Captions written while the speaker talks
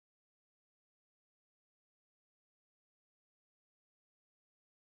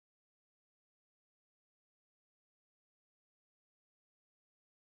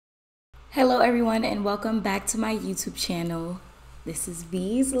Hello everyone and welcome back to my YouTube channel. This is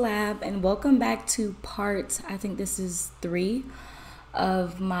V's Lab and welcome back to I think this is 3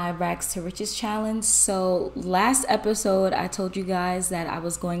 of my Rags to Riches challenge. So last episode I told you guys that I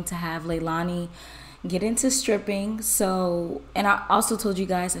was going to have Leilani get into stripping. And I also told you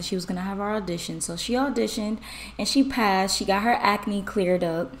guys that she was going to have our audition. So she auditioned and she passed. She got her acne cleared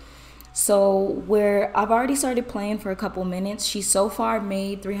up. So I've already started playing for a couple minutes. She so far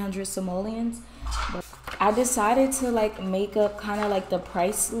made 300 simoleons. But I decided to make up kind of like the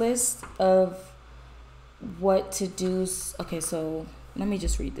price list of what to do. Okay, so let me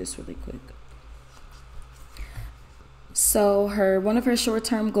just read this really quick. So one of her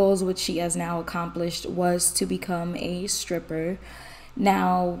short-term goals, which she has now accomplished, was to become a stripper.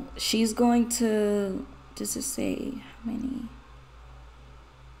 Now she's going to, does it say how many?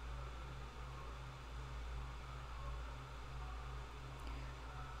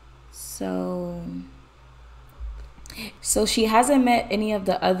 So she hasn't met any of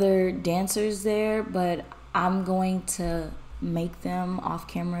the other dancers there, but I'm going to make them off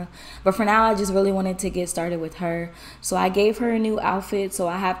camera. But for now, I just really wanted to get started with her. So I gave her a new outfit, so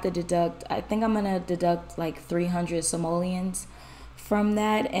I have to deduct, I think I'm gonna deduct like 300 simoleons from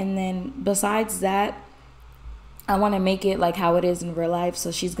that. And then besides that, I want to make it like how it is in real life. So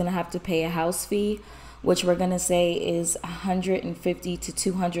she's gonna have to pay a house fee, which we're gonna say is 150 to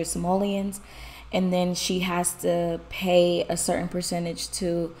 200 simoleons. And then she has to pay a certain percentage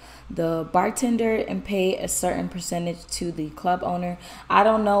to the bartender and pay a certain percentage to the club owner. I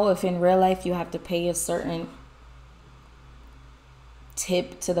don't know if in real life you have to pay a certain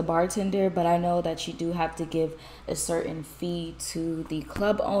tip to the bartender, but I know that you do have to give a certain fee to the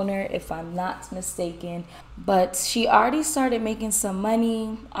club owner, if I'm not mistaken. But she already started making some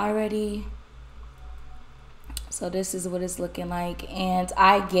money already. So this is what it's looking like. And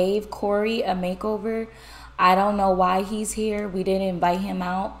I gave Corey a makeover. I don't know why he's here. We didn't invite him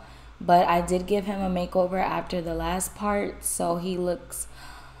out, but I did give him a makeover after the last part. So he looks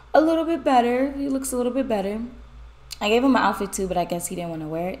a little bit better. I gave him an outfit too, but I guess he didn't want to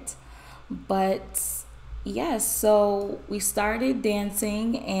wear it. But yes, so we started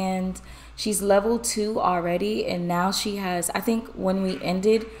dancing and she's level 2 already. And now she has, I think when we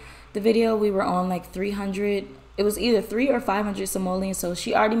ended the video, we were on like 300. It was either 300 or 500 simoleons. So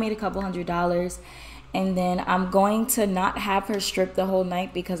she already made a couple $100s. And then I'm going to not have her strip the whole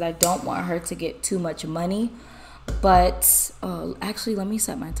night because I don't want her to get too much money. But actually, let me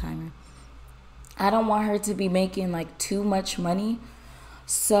set my timer. I don't want her to be making like too much money.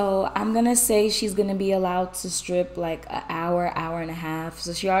 So I'm going to say she's going to be allowed to strip like an hour, hour and a half.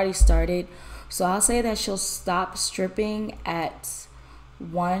 So she already started. So I'll say that she'll stop stripping at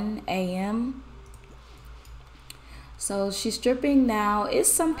 1 a.m. So she's stripping now.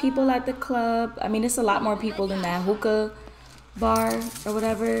 It's some people at the club. I mean, it's a lot more people than that hookah bar or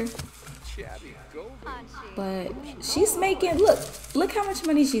whatever. But she's making, look how much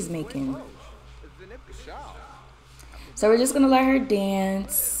money she's making. So we're just gonna let her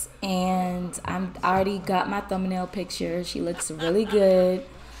dance. And I already got my thumbnail picture. She looks really good.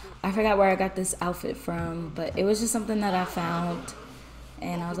 I forgot where I got this outfit from, but it was just something that I found.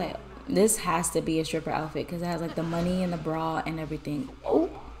 And I was like, this has to be a stripper outfit because it has like the money and the bra and everything. Oh,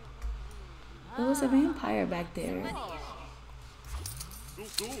 there was a vampire back there.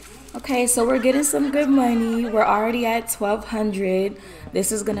 Okay, so we're getting some good money. We're already at 1,200.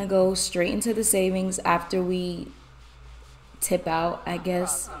 This is gonna go straight into the savings after we tip out, I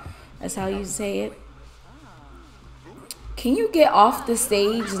guess. That's how you say it. Can you get off the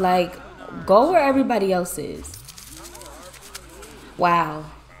stage? Like, go where everybody else is. Wow,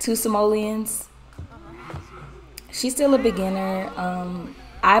 2 simoleons. She's still a beginner.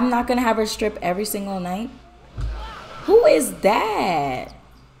 I'm not gonna have her strip every single night. Who is that?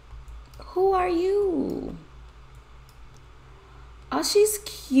 Who are you? Oh, she's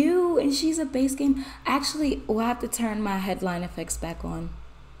cute and she's a base game. Actually, we'll have to turn my headline effects back on.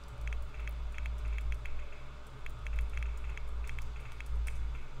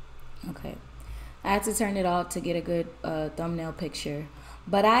 Okay. I had to turn it off to get a good thumbnail picture.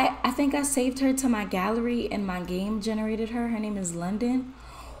 But I think I saved her to my gallery and my game generated her. Her name is London.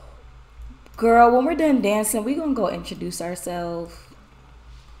 Girl, when we're done dancing, we're going to go introduce ourselves.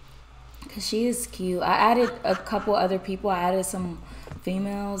 Because she is cute. I added a couple other people. I added some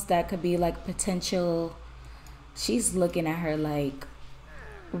females that could be like potential. She's looking at her like,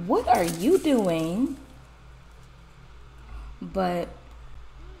 what are you doing? But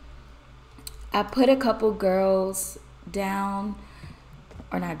I put a couple girls down,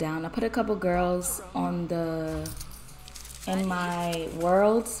 or not down. I put a couple girls on in my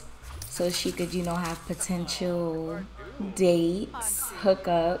worlds so she could, you know, have potential dates,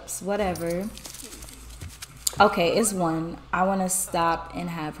 hookups, whatever. Okay, it's one. I want to stop and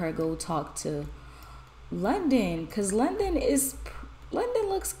have her go talk to London, because London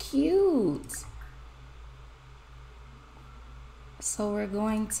looks cute. So we're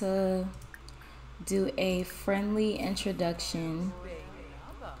going to do a friendly introduction.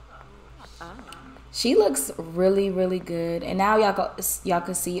 She looks really, really good. And now y'all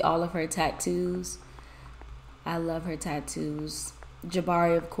can see all of her tattoos. I love her tattoos.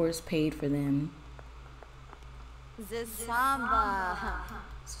 Jabari, of course, paid for them.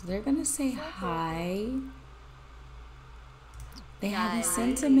 So they're gonna say hi. They have a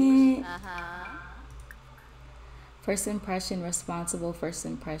sentiment. First impression, responsible. First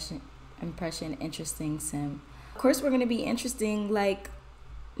impression, interesting sim. Of course, we're gonna be interesting. Like,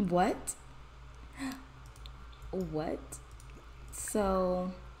 what? What?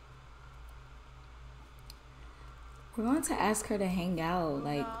 So we're going to ask her to hang out.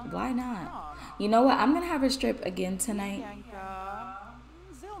 Like, why not? You know what? I'm gonna have her strip again tonight.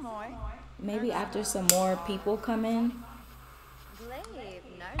 Maybe after some more people come in.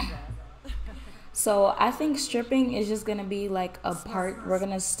 So I think stripping is just gonna be like a part. We're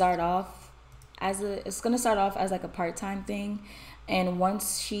gonna start off it's gonna start off as like a part-time thing, and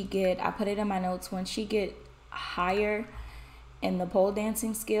once I put it in my notes, once she get higher in the pole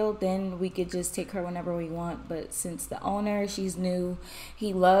dancing skill, then we could just take her whenever we want. But since the owner, she's new,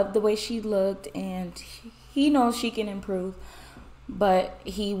 he loved the way she looked, and he knows she can improve, but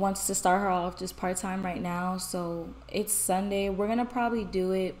he wants to start her off just part-time right now. So it's Sunday. We're gonna probably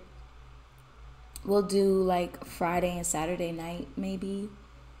do it. We'll do like Friday and Saturday night, maybe.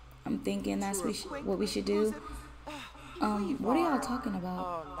 I'm thinking that's what we should do. What are y'all talking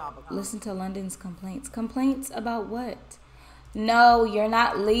about? Listen to London's complaints. Complaints about what? No, you're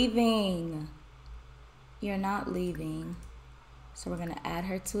not leaving. You're not leaving. So we're gonna add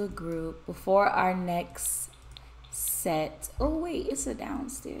her to a group before our next set. Oh wait, it's a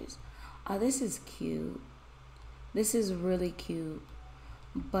downstairs. Oh, this is cute. This is really cute.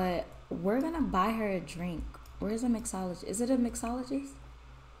 But we're gonna buy her a drink. Where's a mixologist? Is it a mixologist?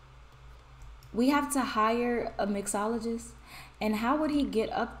 We have to hire a mixologist. And how would he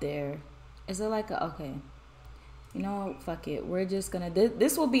get up there? Is it like okay. You know, fuck it. We're just gonna,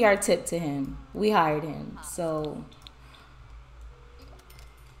 this will be our tip to him. We hired him. So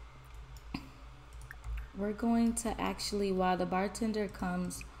we're going to actually, while the bartender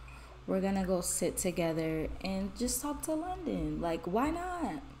comes, we're gonna go sit together and just talk to London. Like, why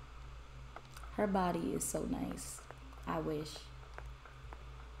not? Her body is so nice. I wish.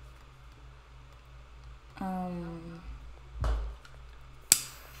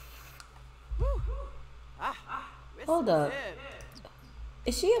 Hold up.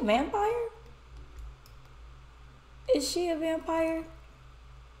 Is she a vampire? Is she a vampire?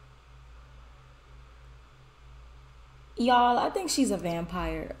 Y'all, I think she's a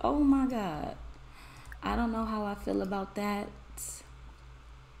vampire. Oh my God. I don't know how I feel about that.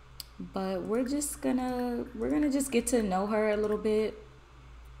 But we're gonna just get to know her a little bit.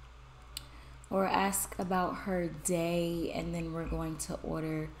 Or ask about her day, and then we're going to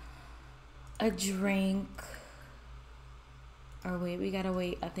order a drink. Or wait, we gotta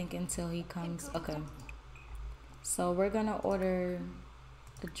wait, I think, until he comes. Okay. So we're gonna order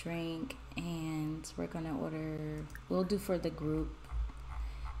a drink, and we'll do for the group.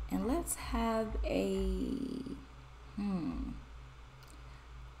 And let's have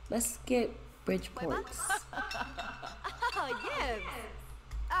let's get Bridgeports.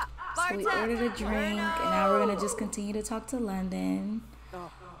 So we ordered a drink, and now we're gonna just continue to talk to London.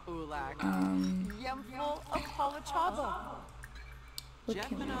 What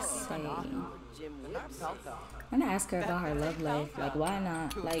can we say? I'm gonna ask her about her love life. Like, why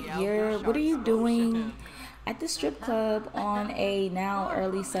not? Like, what are you doing at the strip club on a now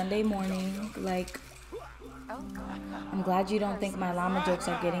early Sunday morning? Like, I'm glad you don't think my llama jokes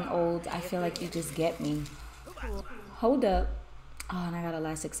are getting old. I feel like you just get me. Hold up. Oh, and I got a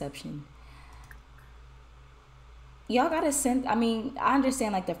last exception. Y'all got a I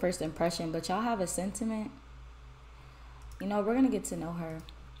understand like the first impression, but y'all have a sentiment. You know, we're gonna get to know her.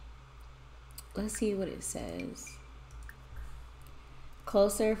 Let's see what it says.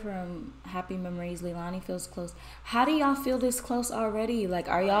 Closer from Happy Memories. Leilani feels close. How do y'all feel this close already? Like,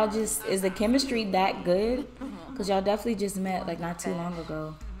 are y'all just, is the chemistry that good? Because y'all definitely just met like not too long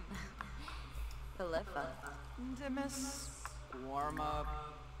ago.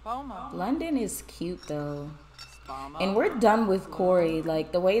 London is cute though. And we're done with Corey.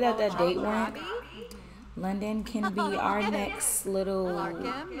 Like, the way that date went, London can be our next little.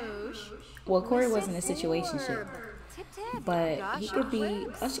 Well, Corey wasn't a situationship, but he could be.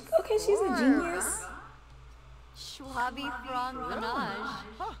 Oh, okay, she's a genius.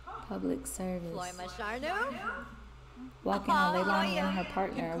 Public service. Walking on Leilani and her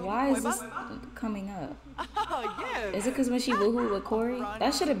partner. Why is this coming up? Is it because when she woohooed with Corey?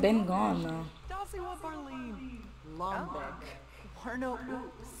 That should have been gone though.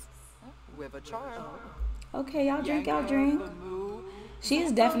 Okay, y'all drink, y'all drink. She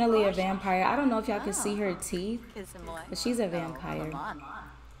is definitely a vampire. I don't know if y'all can see her teeth, but she's a vampire.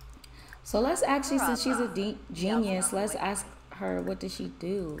 So let's actually, since she's a genius, let's ask her, what does she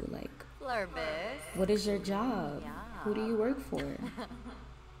do? Like, what is your job? Who do you work for?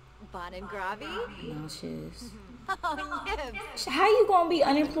 No, shiz. How you gonna be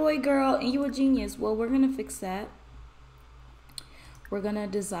unemployed, girl, and you a genius? Well, we're gonna fix that. We're gonna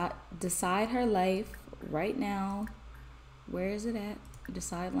decide her life right now. Where is it at?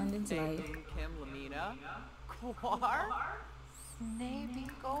 Decide London's life.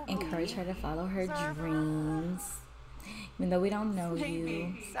 Encourage her to follow her dreams, even though we don't know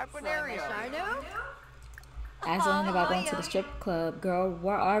you. Ask London about going to the strip club. Girl,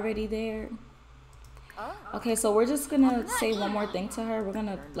 we're already there. Okay, so we're just gonna say one more thing to her. We're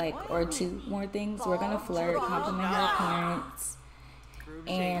gonna, or two more things. We're gonna flirt, compliment her appearance.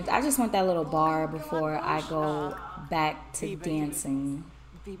 And I just want that little bar before I go back to dancing.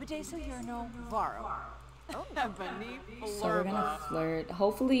 So we're gonna flirt.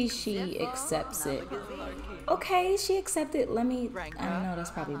 Hopefully she accepts it. Okay, she accepted. I know that's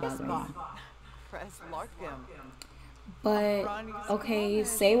probably bothering me. But, okay,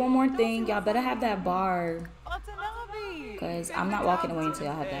 say one more thing. Y'all better have that bar. Because I'm not walking away until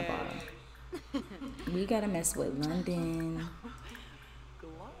y'all have that bar. We gotta mess with London.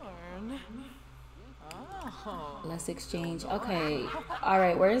 Let's exchange. Okay.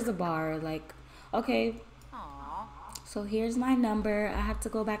 Alright, where's the bar? Okay. So here's my number. I have to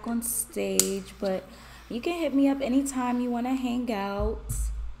go back on stage, but you can hit me up anytime you want to hang out.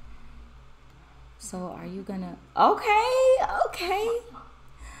 So are you gonna... Okay.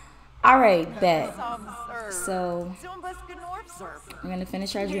 Alright, bet. So we're gonna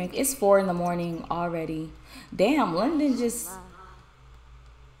finish our drink. It's 4 in the morning already. Damn, London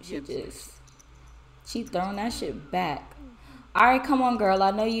she throwing that shit back. Alright, come on, girl.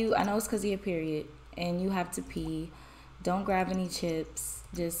 I know it's because of your period and you have to pee. Don't grab any chips.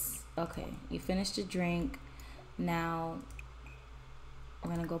 Okay, you finished your drink. Now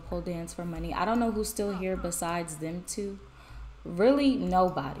we're gonna go pole dance for money. I don't know who's still here besides them two. Really,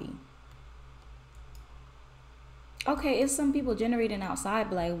 nobody. Okay, it's some people generating outside,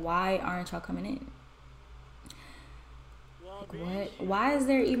 but why aren't y'all coming in? What? Why is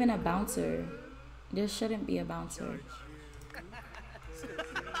there even a bouncer? There shouldn't be a bouncer.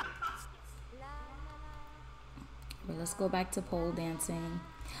 But let's go back to pole dancing.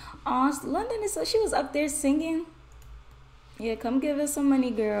 Aw, London she was up there singing. Yeah, come give us some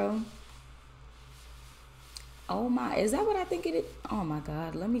money, girl. Oh my, is that what I think it is? Oh my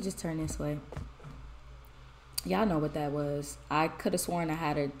God, let me just turn this way. Y'all know what that was. I could have sworn I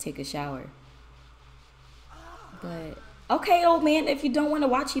had her take a shower. But, okay, old man, if you don't want to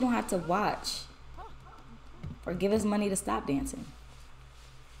watch, you don't have to watch. Or give us money to stop dancing.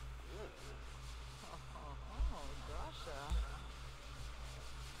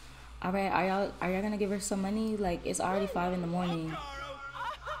 All right, are y'all gonna give her some money? It's already 5 in the morning.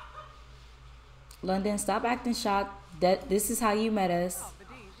 London, stop acting shocked. This is how you met us.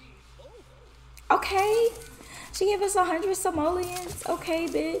 Okay, she gave us 100 simoleons. Okay,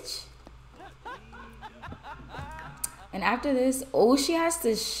 bitch. And after this, she has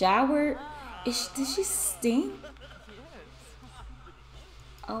to shower. Did she stink?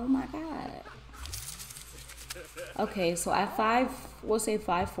 Oh my God. Okay, so at we'll say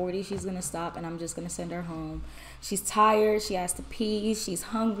 5:40, she's gonna stop and I'm just gonna send her home. She's tired, she has to pee, she's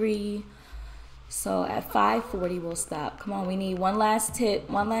hungry. So at 5:40 we'll stop. Come on, we need one last tip.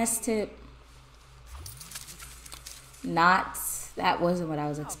 That wasn't what I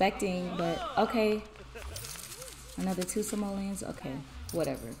was expecting, but okay. Another 2 simoleons, okay,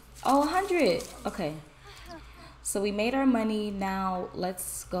 whatever. Oh, 100, okay. So we made our money, now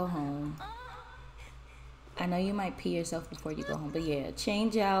let's go home. I know you might pee yourself before you go home, but yeah,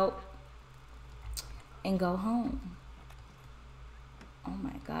 change out and go home. Oh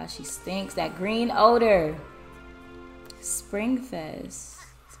my gosh, she stinks. That green odor. Springfest.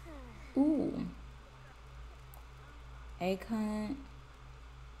 Ooh. Egg hunt.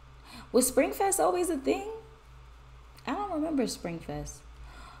 Was Springfest always a thing? I don't remember Springfest.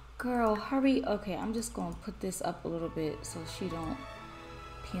 Girl, hurry. Okay, I'm just gonna put this up a little bit so she don't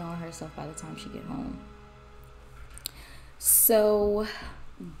pee on herself by the time she get home. So,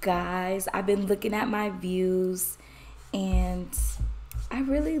 guys, I've been looking at my views and I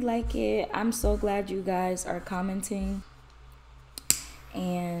really like it. I'm so glad you guys are commenting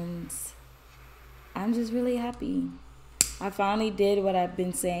and I'm just really happy. I finally did what I've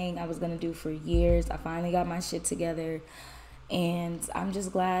been saying I was gonna do for years. I finally got my shit together and I'm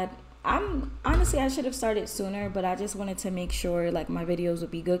just glad. Honestly, I should have started sooner, but I just wanted to make sure like my videos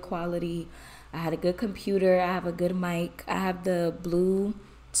would be good quality. I had a good computer, I have a good mic, I have the blue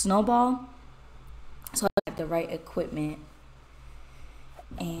snowball, so I have the right equipment.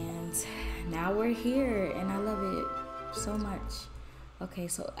 And now we're here and I love it so much. Okay,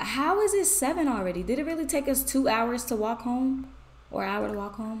 so how is it 7 already? Did it really take us 2 hours to walk home? Or an hour to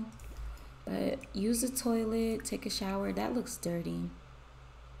walk home? But use the toilet, take a shower. That looks dirty.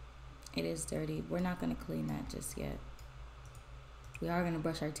 It is dirty. We're not going to clean that just yet. We are going to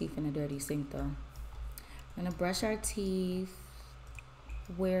brush our teeth in a dirty sink though. We're going to brush our teeth.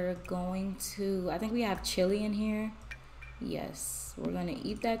 We're going to, I think we have chili in here. Yes, we're going to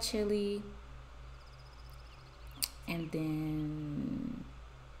eat that chili. And then,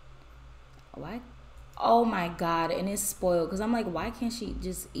 why? Oh my God, and it's spoiled. Because I'm like, why can't she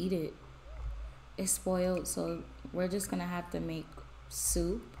just eat it? It's spoiled, so we're just going to have to make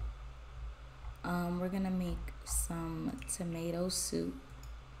soup. We're going to make some tomato soup.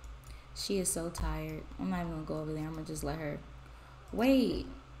 She is so tired. I'm not even going to go over there. I'm going to just let her. Wait,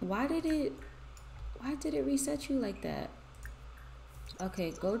 why did it reset you like that?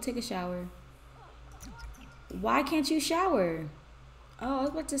 Okay, go take a shower. Why can't you shower? Oh, I was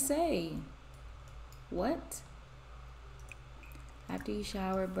about to say. What? After you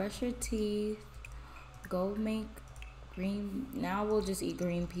shower, brush your teeth. Go make green. Now we'll just eat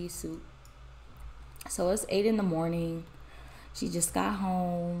green pea soup. So it's 8 in the morning. She just got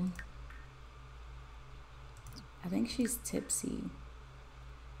home. I think she's tipsy.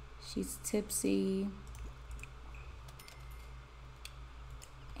 She's tipsy.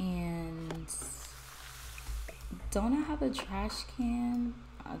 And don't I have a trash can?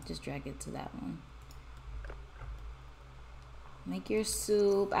 I'll just drag it to that one. Make your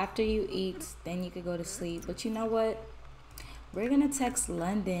soup. After you eat, then you could go to sleep. But you know what? We're gonna text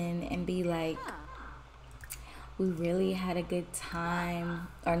London and be like, we really had a good time.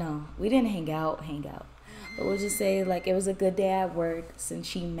 Or no, we didn't hang out. But we'll just say like it was a good day at work since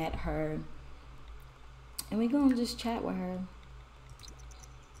she met her. And we're gonna just chat with her.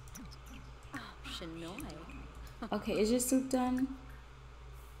 Okay, is your soup done?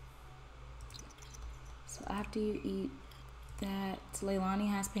 So after you eat that, Leilani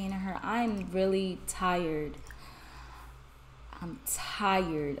has pain in her. I'm really tired. I'm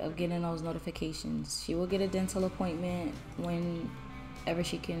tired of getting those notifications. She will get a dental appointment whenever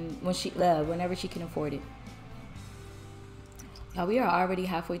she can afford it. Y'all, we are already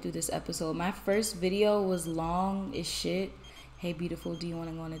halfway through this episode. My first video was long as shit. Hey, beautiful, do you want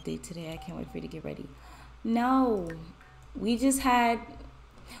to go on a date today? I can't wait for you to get ready. No, we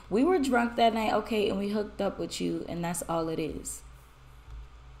were drunk that night, okay, and we hooked up with you, and that's all it is.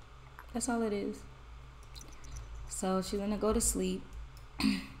 That's all it is. So she's gonna go to sleep.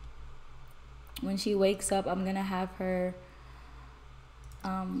 When she wakes up, I'm gonna have her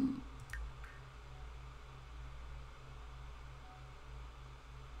oh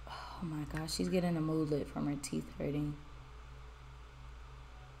my gosh, she's getting a mood lit from her teeth hurting.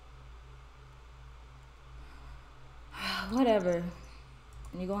 Whatever.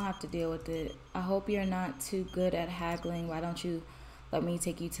 You're gonna have to deal with it. I hope you're not too good at haggling. Why don't you let me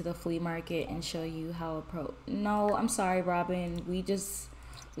take you to the flea market and show you how No, I'm sorry, Robin. We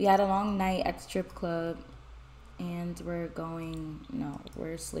had a long night at the strip club and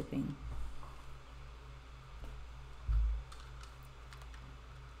we're sleeping.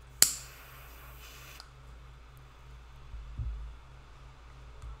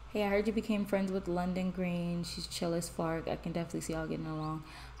 Hey, I heard you became friends with London Green. She's chill as fuck. I can definitely see y'all getting along.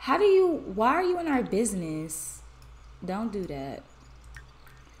 Why are you in our business? Don't do that.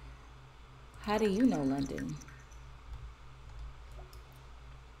 How do you know London?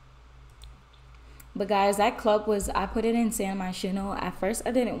 But guys, that club I put it in San Myshuno. At first,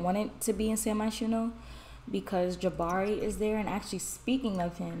 I didn't want it to be in San Myshuno because Jabari is there. And actually, speaking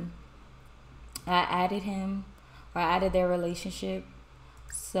of him, I added their relationship.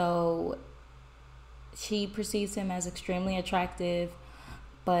 So she perceives him as extremely attractive,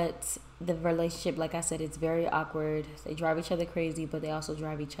 but the relationship, like I said, it's very awkward. They drive each other crazy, but they also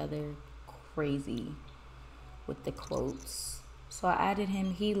drive each other crazy with the quotes. So I added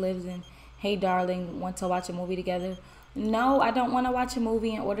him. He lives in, hey darling, want to watch a movie together? No, I don't want to watch a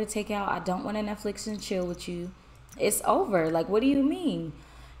movie and order takeout. I don't want to Netflix and chill with you. It's over. Like, what do you mean?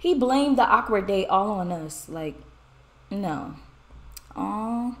 He blamed the awkward date all on us. Like, no.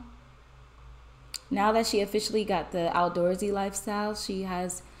 Aw. Now that she officially got the outdoorsy lifestyle, she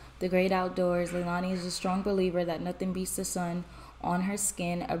has the great outdoors. Leilani is a strong believer that nothing beats the sun on her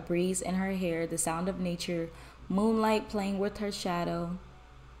skin, a breeze in her hair, the sound of nature, moonlight playing with her shadow.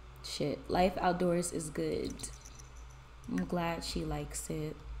 Shit, life outdoors is good. I'm glad she likes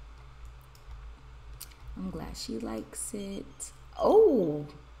it. I'm glad she likes it. Oh,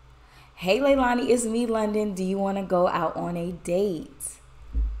 hey Leilani, it's me, London. Do you want to go out on a date?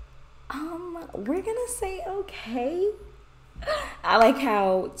 We're gonna say okay. I like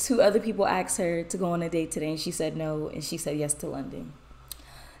how 2 other people asked her to go on a date today and she said no and she said yes to London.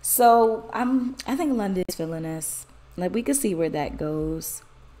 So I think London is feeling us. Like, we can see where that goes.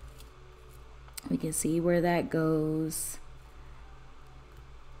 We can see where that goes.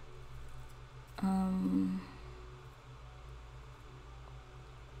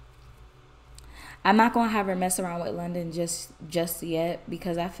 I'm not gonna have her mess around with London just yet,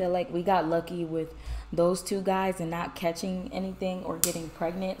 because I feel like we got lucky with those 2 guys and not catching anything or getting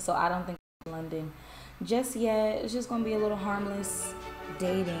pregnant. So I don't think London just yet. It's just gonna be a little harmless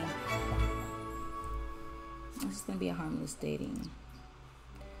dating. It's just gonna be a harmless dating.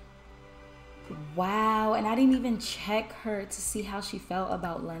 Wow, and I didn't even check her to see how she felt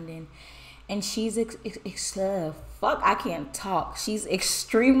about London. And she's fuck, I can't talk. She's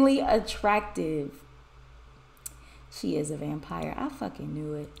extremely attractive. She is a vampire. I fucking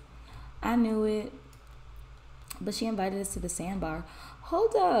knew it. I knew it. But she invited us to the sandbar.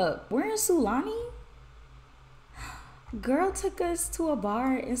 Hold up, we're in Sulani? Girl took us to a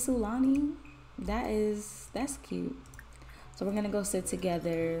bar in Sulani. That's cute. So we're gonna go sit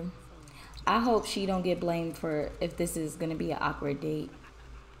together. I hope she don't get blamed for if this is gonna be an awkward date.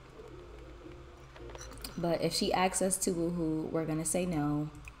 But if she asks us to woohoo, we're gonna say no.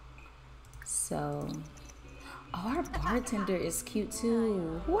 So, oh, our bartender is cute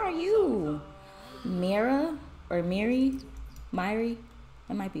too. Who are you? Mira or Miri? Myri?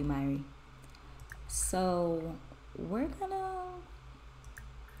 It might be Myri. So we're gonna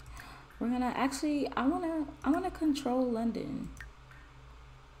actually, I wanna control London.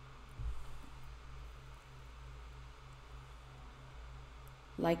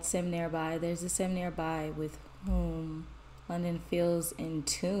 Like sim nearby. There's a sim nearby with whom London feels in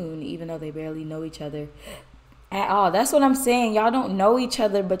tune, even though they barely know each other at all. That's what I'm saying. Y'all don't know each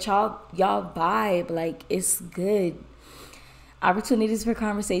other, but y'all vibe. Like, it's good. Opportunities for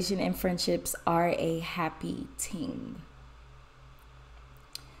conversation and friendships are a happy team.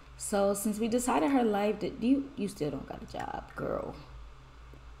 So since we decided her life, you still don't got a job, girl.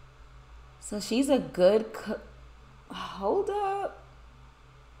 So she's a good cook. Hold up.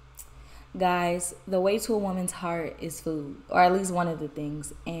 Guys, the way to a woman's heart is food, or at least one of the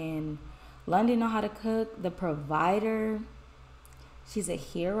things. And London know how to cook. The provider. She's a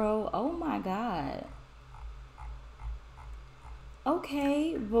hero. Oh my God.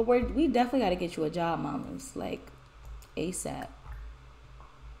 Okay, but we definitely got to get you a job, mamas. Like, ASAP.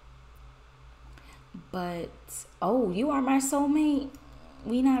 But, oh, you are my soulmate.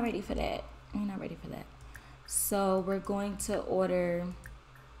 We not ready for that. We're not ready for that. So we're going to order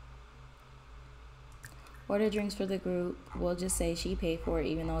drinks for the group. We'll just say she paid for it,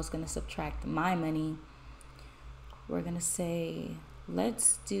 even though it's going to subtract my money. We're going to say,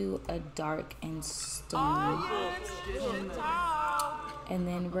 let's do a dark and stormy. And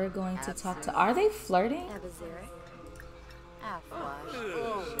then we're going to talk to, are they flirting?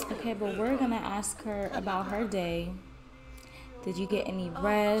 Okay, but we're going to ask her about her day. Did you get any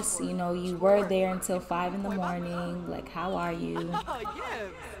rest? You know, you were there until 5 in the morning. Like, how are you?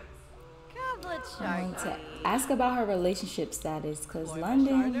 I'm going to ask about her relationship status, because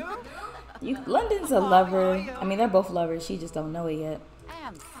London's a lover. I mean, they're both lovers. She just don't know it yet.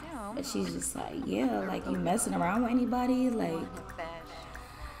 But she's just like, yeah, like, you messing around with anybody? Like,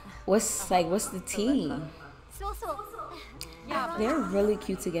 what's the tea? They're really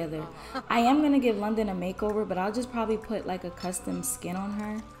cute together. I am going to give London a makeover, but I'll just probably put like a custom skin on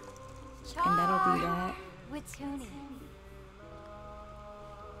her. And that'll be that.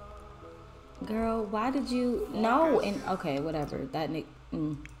 Girl, why did you... No, and okay, whatever. That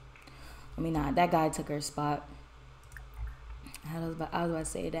that guy took her spot. I was about to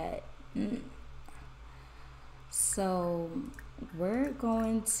say that. So, we're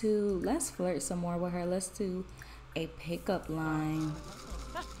going to... Let's flirt some more with her. Let's do a pickup line.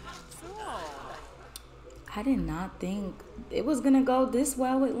 I did not think it was gonna go this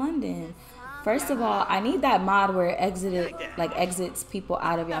well with London. First of all, I need that mod where it exits people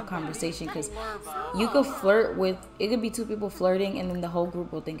out of your conversation, because you could flirt with, it could be two people flirting and then the whole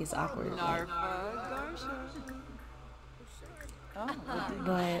group will think it's awkward. Like,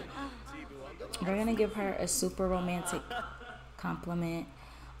 but we're gonna give her a super romantic compliment.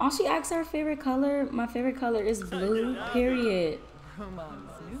 Oh, she asked her favorite color. My favorite color is blue, period.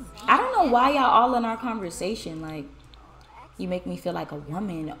 I don't know why y'all all in our conversation. Like, you make me feel like a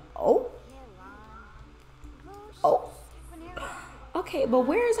woman. Oh. Okay, but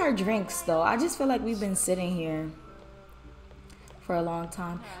where's our drinks, though? I just feel like we've been sitting here for a long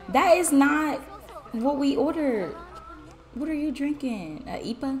time. That is not what we ordered. What are you drinking? A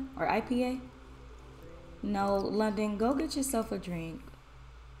IPA or IPA? No, London, go get yourself a drink.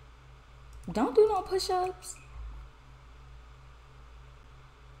 Don't do no push-ups.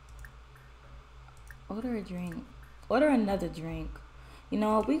 Order a drink. Order another drink. You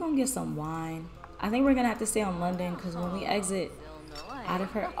know, we gonna get some wine. I think we're gonna have to stay on London, because when we exit out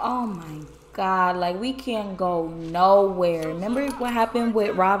of her, oh my God, like, we can't go nowhere. Remember what happened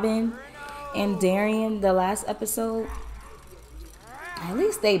with Robin and Darian the last episode? At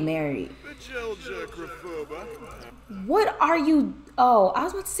least they married. What are you? Oh, I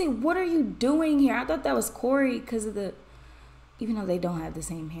was about to say, what are you doing here? I thought that was Corey, because of the, even though they don't have the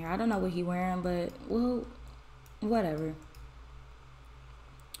same hair. I don't know what he wearing, but, well, whatever.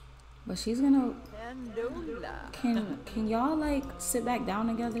 But she's gonna, can y'all, like, sit back down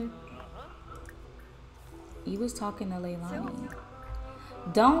together? You was talking to Leilani.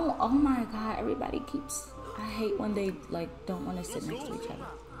 Don't, oh my God, everybody keeps, I hate when they, like, don't want to sit next to each other.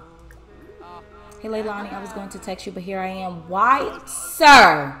 Hey, Leilani, I was going to text you, but here I am. Why?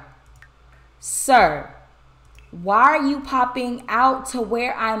 Sir, why are you popping out to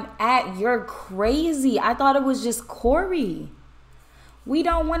where I'm at? You're crazy. I thought it was just Corey. We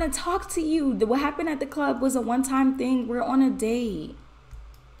don't want to talk to you. What happened at the club was a one-time thing. We're on a date.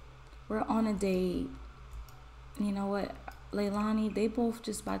 We're on a date. You know what, Leilani, they both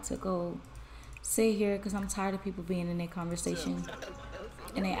just about to go sit here, because I'm tired of people being in their conversation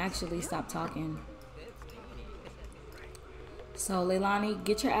and they actually stop talking. So, Leilani,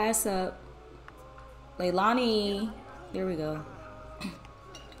 get your ass up. Leilani, there we go.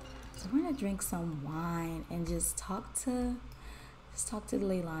 So we're gonna drink some wine and just talk to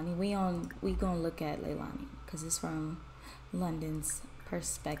Leilani. We gonna look at Leilani, because it's from London's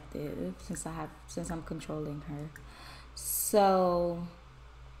perspective, since I'm controlling her. So,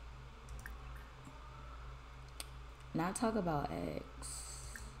 not talk about X.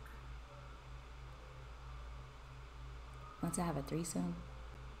 Want to have a threesome?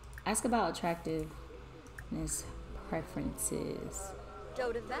 Ask about attractiveness preferences.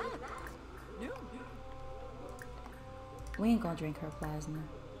 We ain't gonna drink her plasma.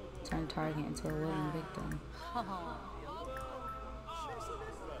 Turn target into a willing victim.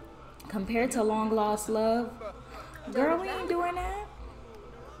 Compared to long lost love, girl, we ain't doing that.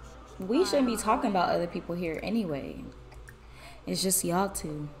 We shouldn't be talking about other people here anyway. It's just y'all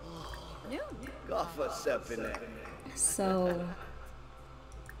two. So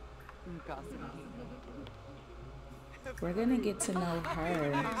we're gonna get to know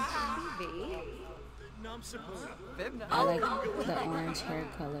her. I like the orange hair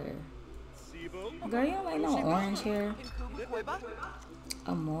color. Girl, you don't like no orange hair?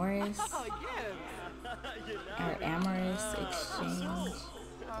 A Morris or amorous exchange.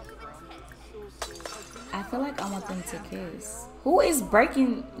 I feel like I want them to kiss. Who is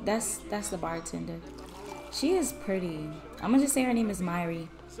breaking? That's the bartender. She is pretty. I'm gonna just say her name is Myri.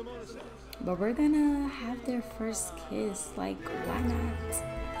 But we're gonna have their first kiss. Like, why not?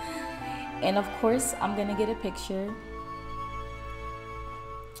 And of course, I'm gonna get a picture.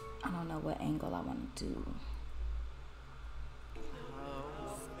 I don't know what angle I want to do.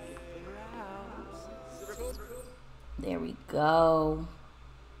 There we go.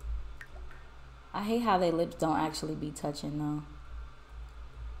 I hate how their lips don't actually be touching though.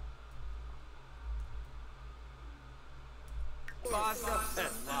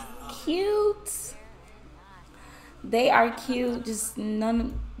 Cute. They are cute. Just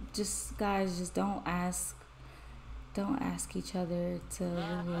guys, just don't ask each other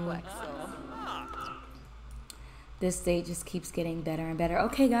to. This date just keeps getting better and better.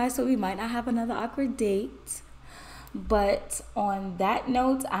 Okay, guys, so we might not have another awkward date. But on that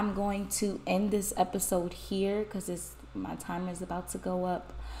note, I'm going to end this episode here because my timer is about to go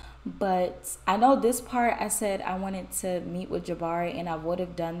up. But I know this part, I said I wanted to meet with Jabari, and I would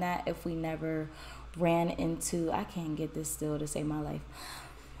have done that if we never ran into, I can't get this still to save my life.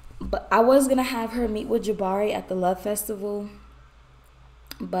 But I was gonna have her meet with Jabari at the Love Festival,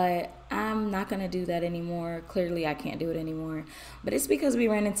 but I'm not gonna do that anymore. Clearly, I can't do it anymore. But it's because we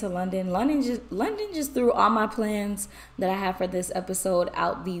ran into London. London just threw all my plans that I have for this episode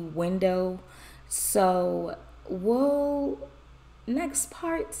out the window. So we'll next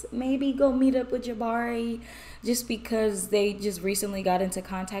part maybe go meet up with Jabari, just because they just recently got into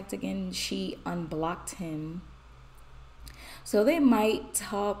contact again. She unblocked him. So they might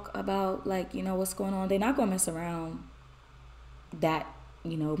talk about, like, what's going on. They're not gonna mess around that,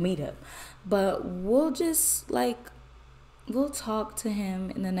 meetup. But we'll talk to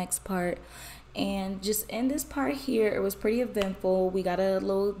him in the next part. And just in this part here, it was pretty eventful. We got a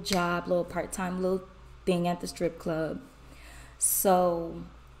little job, little part-time little thing at the strip club. So,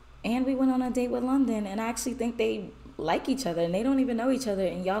 and we went on a date with London, and I actually think they like each other, and they don't even know each other.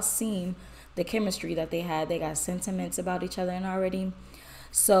 And y'all seen the chemistry that they had. They got sentiments about each other and already.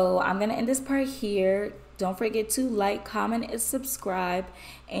 So I'm going to end this part here. Don't forget to like, comment, and subscribe,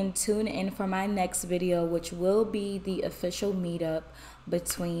 and tune in for my next video, which will be the official meetup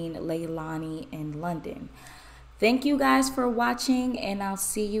between Leilani and London. Thank you guys for watching, and I'll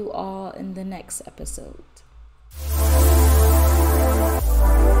see you all in the next episode.